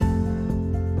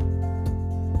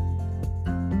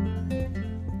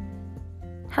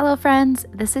Hello, friends.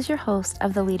 This is your host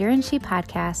of the Leader in She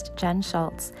podcast, Jen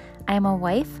Schultz. I am a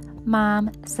wife, mom,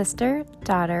 sister,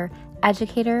 daughter,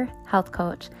 educator, health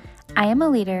coach. I am a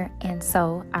leader, and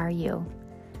so are you.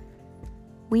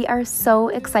 We are so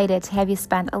excited to have you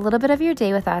spend a little bit of your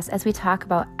day with us as we talk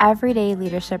about everyday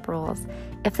leadership roles.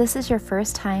 If this is your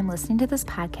first time listening to this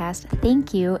podcast,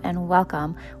 thank you and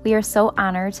welcome. We are so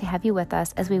honored to have you with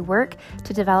us as we work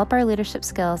to develop our leadership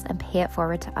skills and pay it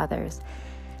forward to others.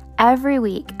 Every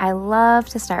week, I love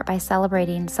to start by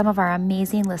celebrating some of our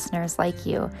amazing listeners like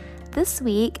you. This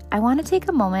week, I want to take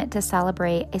a moment to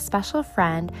celebrate a special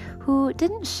friend who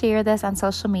didn't share this on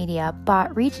social media,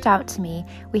 but reached out to me.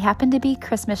 We happened to be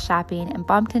Christmas shopping and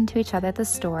bumped into each other at the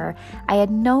store. I had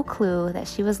no clue that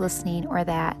she was listening or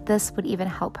that this would even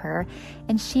help her.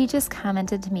 And she just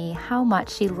commented to me how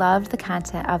much she loved the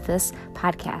content of this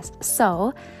podcast.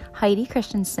 So, Heidi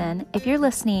Christensen, if you're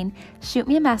listening, shoot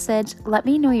me a message, let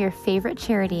me know your favorite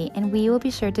charity, and we will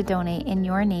be sure to donate in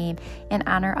your name in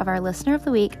honor of our Listener of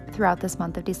the Week throughout this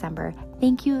month of December.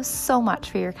 Thank you so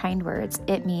much for your kind words.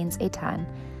 It means a ton.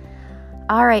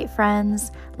 All right,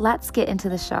 friends, let's get into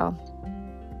the show.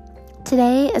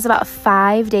 Today is about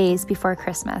 5 days before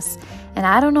Christmas, and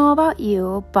I don't know about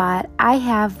you, but I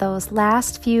have those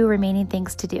last few remaining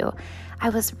things to do. I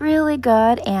was really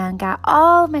good and got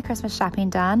all of my Christmas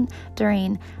shopping done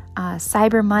during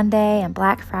Cyber Monday and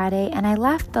Black Friday, and I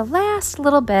left the last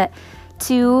little bit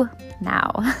to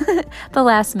now, the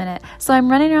last minute. So I'm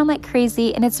running around like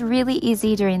crazy, and it's really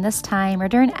easy during this time or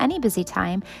during any busy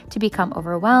time to become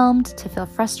overwhelmed, to feel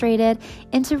frustrated,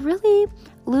 and to really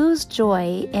lose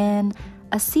joy in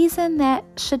a season that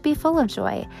should be full of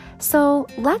joy. So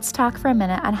let's talk for a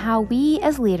minute on how we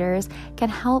as leaders can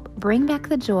help bring back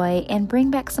the joy and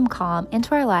bring back some calm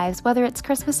into our lives, whether it's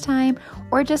Christmas time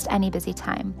or just any busy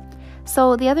time.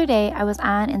 So the other day I was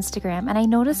on Instagram and I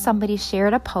noticed somebody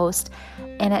shared a post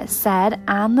and it said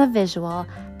on the visual,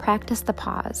 practice the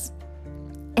pause.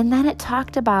 And then it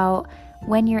talked about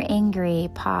when you're angry,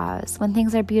 pause. When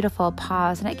things are beautiful,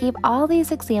 pause. And it gave all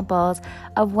these examples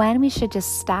of when we should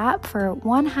just stop for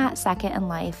one hot second in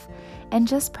life and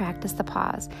just practice the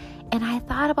pause. And I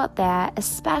thought about that,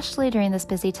 especially during this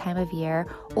busy time of year,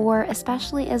 or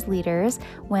especially as leaders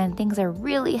when things are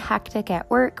really hectic at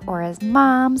work, or as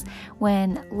moms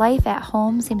when life at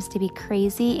home seems to be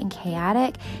crazy and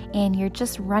chaotic and you're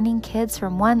just running kids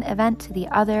from one event to the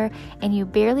other and you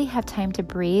barely have time to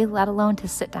breathe, let alone to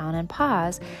sit down and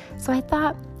pause. So I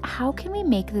thought, how can we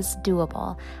make this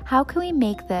doable? How can we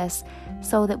make this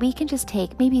so that we can just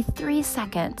take maybe 3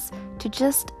 seconds to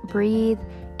just breathe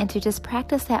and to just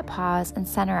practice that pause and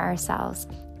center ourselves?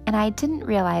 And I didn't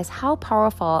realize how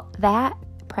powerful that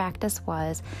practice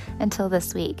was until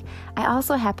this week. I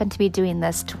also happen to be doing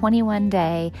this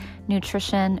 21-day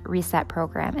nutrition reset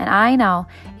program. And I know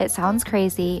it sounds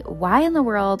crazy. Why in the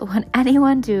world would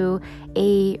anyone do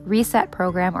a reset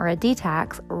program or a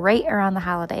detox right around the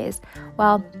holidays?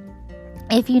 Well,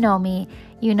 if you know me,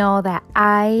 you know that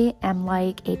I am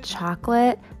like a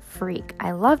chocolate freak.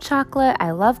 I love chocolate.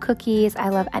 I love cookies. I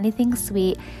love anything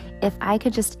sweet. If I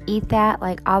could just eat that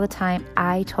like all the time,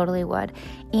 I totally would.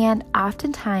 And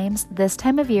oftentimes this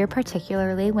time of year,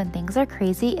 particularly when things are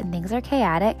crazy and things are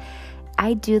chaotic,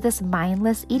 I do this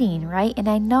mindless eating, right? And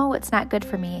I know it's not good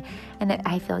for me. And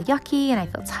I feel yucky and I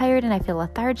feel tired and I feel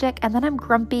lethargic. And then I'm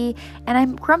grumpy, and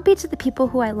I'm grumpy to the people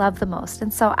who I love the most.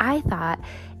 And so I thought,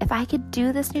 if I could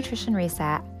do this nutrition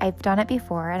reset, I've done it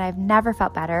before and I've never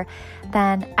felt better,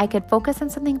 then I could focus on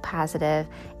something positive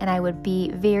and I would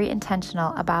be very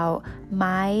intentional about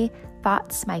my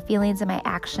thoughts, my feelings, and my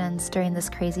actions during this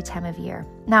crazy time of year.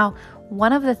 Now,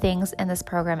 one of the things in this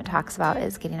program it talks about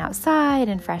is getting outside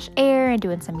and fresh air and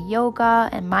doing some yoga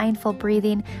and mindful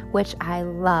breathing, which I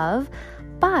love.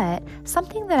 But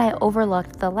something that I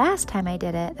overlooked the last time I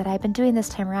did it that I've been doing this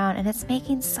time around, and it's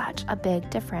making such a big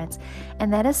difference,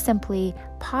 and that is simply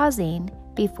pausing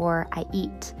before I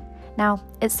eat. Now,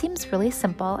 it seems really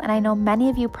simple, and I know many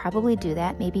of you probably do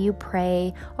that. Maybe you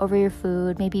pray over your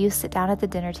food. Maybe you sit down at the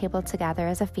dinner table together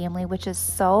as a family, which is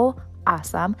so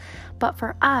awesome. But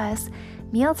for us,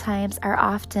 meal times are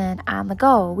often on the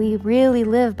go. We really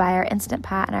live by our Instant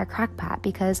Pot and our Crock Pot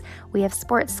because we have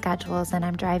sports schedules and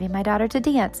I'm driving my daughter to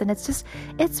dance, and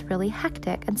it's really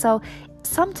hectic. And so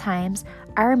sometimes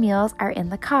our meals are in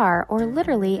the car or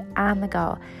literally on the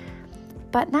go.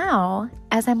 But now,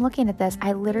 as I'm looking at this,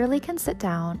 I literally can sit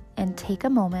down and take a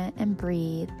moment and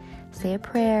breathe, say a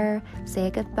prayer, say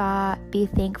a good thought, be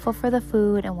thankful for the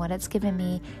food and what it's given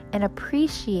me, and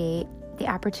appreciate the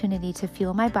opportunity to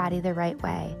fuel my body the right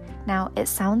way. Now, it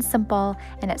sounds simple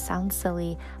and it sounds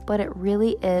silly, but it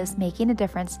really is making a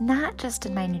difference, not just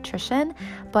in my nutrition,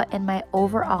 but in my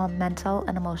overall mental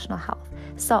and emotional health.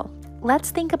 So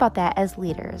let's think about that as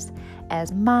leaders,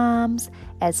 as moms,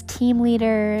 as team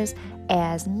leaders,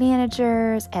 as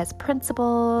managers, as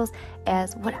principals,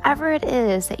 as whatever it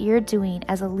is that you're doing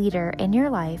as a leader in your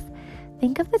life.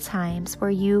 Think of the times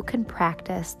where you can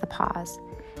practice the pause.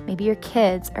 Maybe your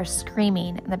kids are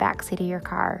screaming in the backseat of your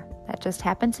car. That just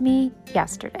happened to me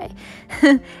yesterday.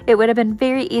 It would have been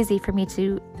very easy for me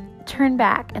to turn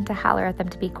back and to holler at them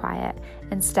to be quiet.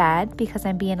 Instead, because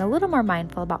I'm being a little more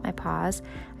mindful about my pause,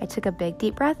 I took a big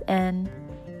deep breath in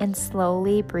and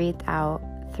slowly breathed out.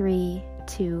 3,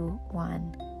 2,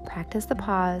 1. Practice the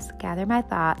pause, gather my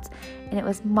thoughts, and it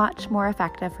was much more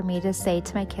effective for me to say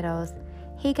to my kiddos,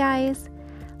 hey guys,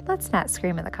 let's not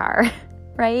scream in the car,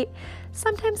 right?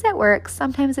 Sometimes that works,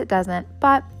 sometimes it doesn't,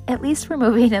 but at least we're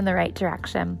moving in the right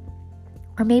direction.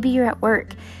 Or maybe you're at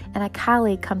work and a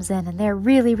colleague comes in and they're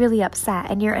really, really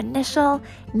upset, and your initial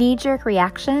knee-jerk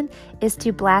reaction is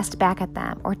to blast back at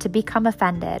them or to become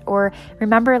offended. Or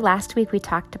remember last week we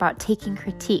talked about taking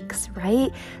critiques,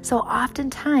 right? So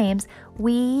oftentimes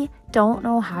we don't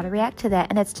know how to react to that,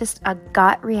 and it's just a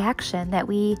gut reaction that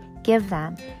we give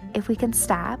them. If we can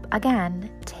stop,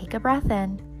 again, take a breath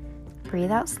in,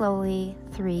 breathe out slowly,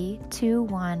 3, 2,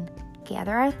 1,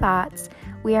 gather our thoughts,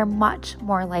 we are much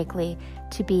more likely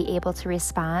to be able to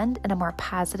respond in a more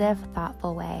positive,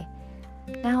 thoughtful way.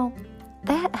 Now,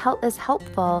 that is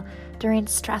helpful during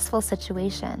stressful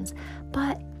situations,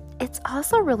 but it's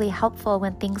also really helpful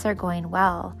when things are going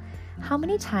well. How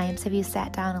many times have you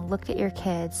sat down and looked at your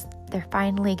kids? They're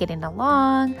finally getting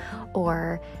along,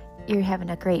 or you're having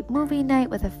a great movie night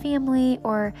with a family,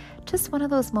 or just one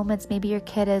of those moments, maybe your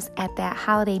kid is at that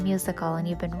holiday musical and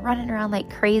you've been running around like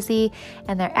crazy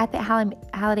and they're at that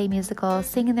holiday musical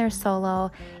singing their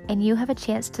solo, and you have a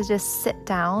chance to just sit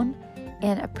down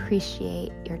and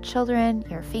appreciate your children,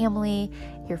 your family,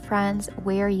 your friends,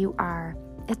 where you are.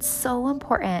 It's so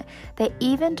important that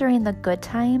even during the good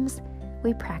times,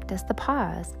 we practice the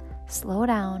pause. Slow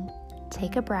down,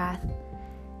 take a breath.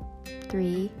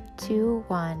 3, 2,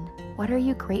 1. What are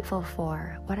you grateful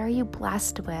for? What are you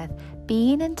blessed with?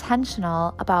 Being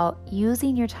intentional about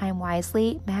using your time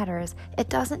wisely matters. It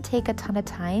doesn't take a ton of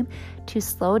time to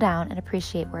slow down and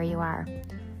appreciate where you are.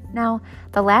 Now,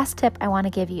 the last tip I want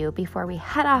to give you before we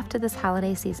head off to this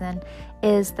holiday season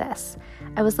is this.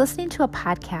 I was listening to a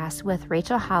podcast with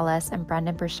Rachel Hollis and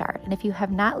Brendon Burchard, and if you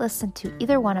have not listened to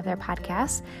either one of their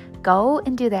podcasts, go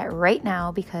and do that right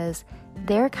now because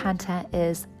their content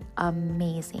is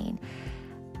amazing.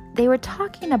 They were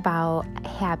talking about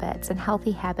habits and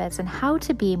healthy habits and how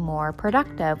to be more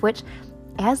productive, which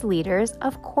as leaders,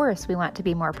 of course, we want to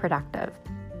be more productive.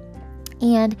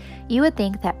 And you would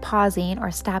think that pausing or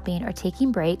stopping or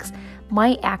taking breaks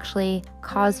might actually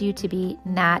cause you to be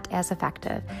not as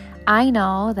effective. I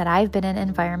know that I've been in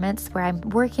environments where I'm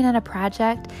working on a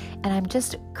project and I'm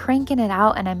just cranking it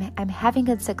out and I'm having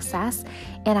good success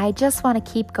and I just want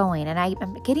to keep going and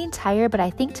I'm getting tired, but I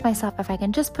think to myself, if I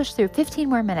can just push through 15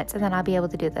 more minutes and then I'll be able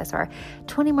to do this, or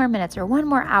 20 more minutes or 1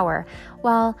 more hour.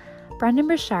 Well, Brendon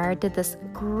Burchard did this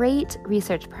great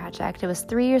research project. It was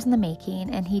 3 years in the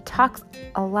making, and he talks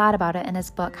a lot about it in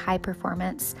his book, High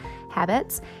Performance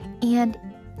Habits. And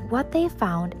what they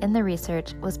found in the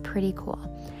research was pretty cool.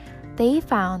 They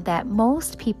found that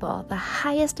most people, the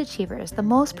highest achievers, the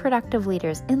most productive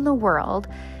leaders in the world,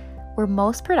 were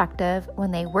most productive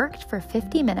when they worked for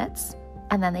 50 minutes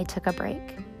and then they took a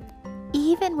break.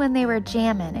 Even when they were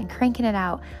jamming and cranking it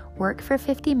out, work for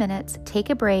 50 minutes, take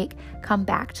a break, come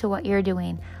back to what you're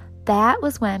doing. That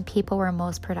was when people were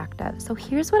most productive. So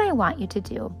here's what I want you to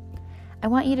do. I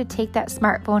want you to take that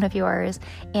smartphone of yours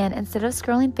and instead of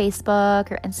scrolling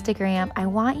Facebook or Instagram, I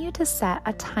want you to set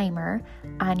a timer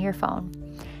on your phone.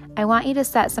 I want you to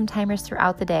set some timers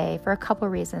throughout the day for a couple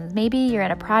reasons. Maybe you're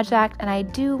in a project and I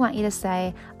do want you to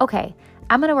say, okay,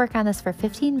 I'm going to work on this for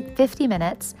 50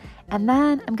 minutes and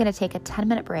then I'm going to take a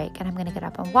 10-minute break and I'm going to get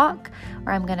up and walk,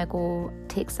 or I'm going to go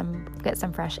get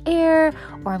some fresh air,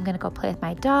 or I'm going to go play with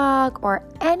my dog, or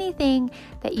anything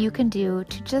that you can do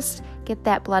to just get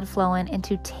that blood flowing and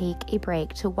to take a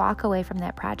break, to walk away from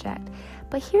that project.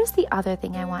 But here's the other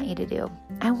thing I want you to do.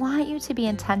 I want you to be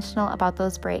intentional about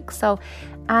those breaks. So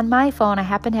on my phone, I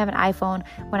happen to have an iPhone.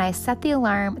 When I set the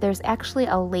alarm, there's actually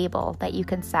a label that you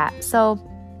can set. So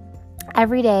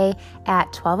every day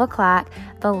at 12 o'clock,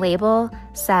 the label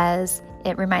says,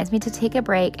 it reminds me to take a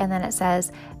break, and then it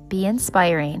says, be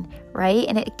inspiring, right?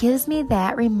 And it gives me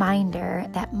that reminder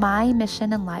that my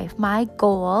mission in life, my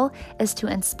goal is to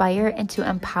inspire and to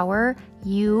empower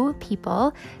you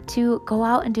people to go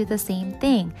out and do the same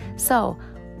thing. So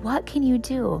what can you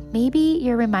do? Maybe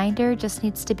your reminder just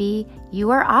needs to be, you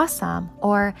are awesome,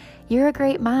 or you're a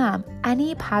great mom.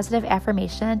 Any positive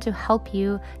affirmation to help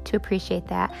you to appreciate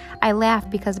that. I laugh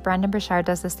because Brendan Burchard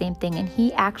does the same thing, and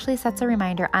he actually sets a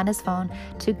reminder on his phone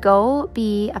to go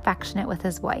be affectionate with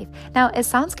his wife. Now, it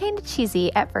sounds kind of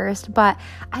cheesy at first, but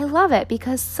I love it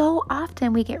because so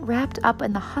often we get wrapped up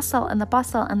in the hustle and the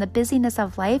bustle and the busyness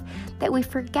of life that we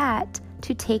forget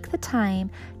to take the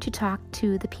time to talk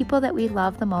to the people that we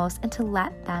love the most and to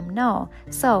let them know.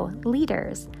 So,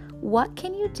 leaders, what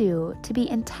can you do to be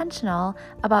intentional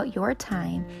about your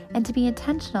time and to be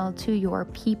intentional to your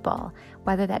people,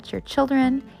 whether that's your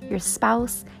children, your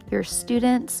spouse, your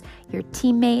students, your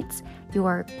teammates,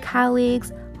 your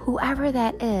colleagues, whoever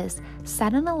that is?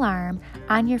 Set an alarm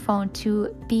on your phone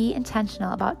to be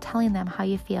intentional about telling them how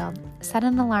you feel. Set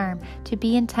an alarm to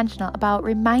be intentional about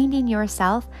reminding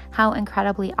yourself how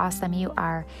incredibly awesome you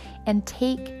are, and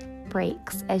take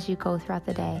breaks as you go throughout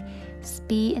the day.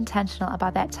 Be intentional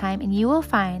about that time, and you will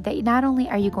find that not only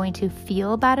are you going to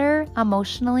feel better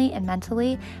emotionally and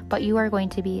mentally, but you are going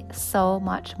to be so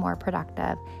much more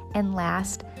productive. And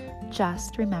last,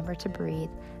 just remember to breathe.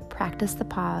 Practice the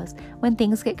pause. When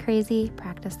things get crazy,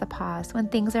 practice the pause. When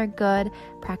things are good,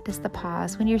 practice the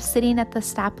pause. When you're sitting at the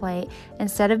stoplight,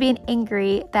 instead of being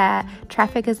angry that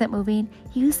traffic isn't moving,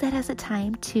 use that as a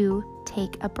time to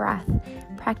take a breath.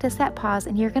 Practice that pause,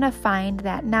 and you're going to find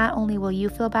that not only will you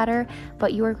feel better,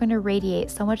 but you are going to radiate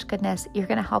so much goodness. You're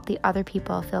going to help the other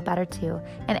people feel better too.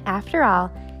 And after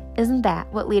all, isn't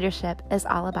that what leadership is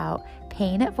all about?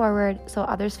 Paying it forward so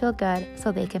others feel good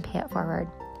so they can pay it forward.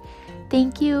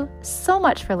 Thank you so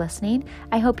much for listening.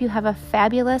 I hope you have a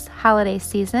fabulous holiday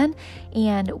season,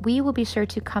 and we will be sure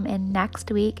to come in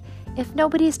next week. If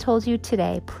nobody's told you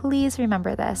today, please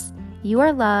remember this. You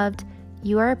are loved,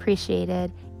 you are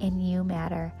appreciated, and you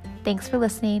matter. Thanks for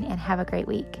listening, and have a great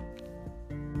week.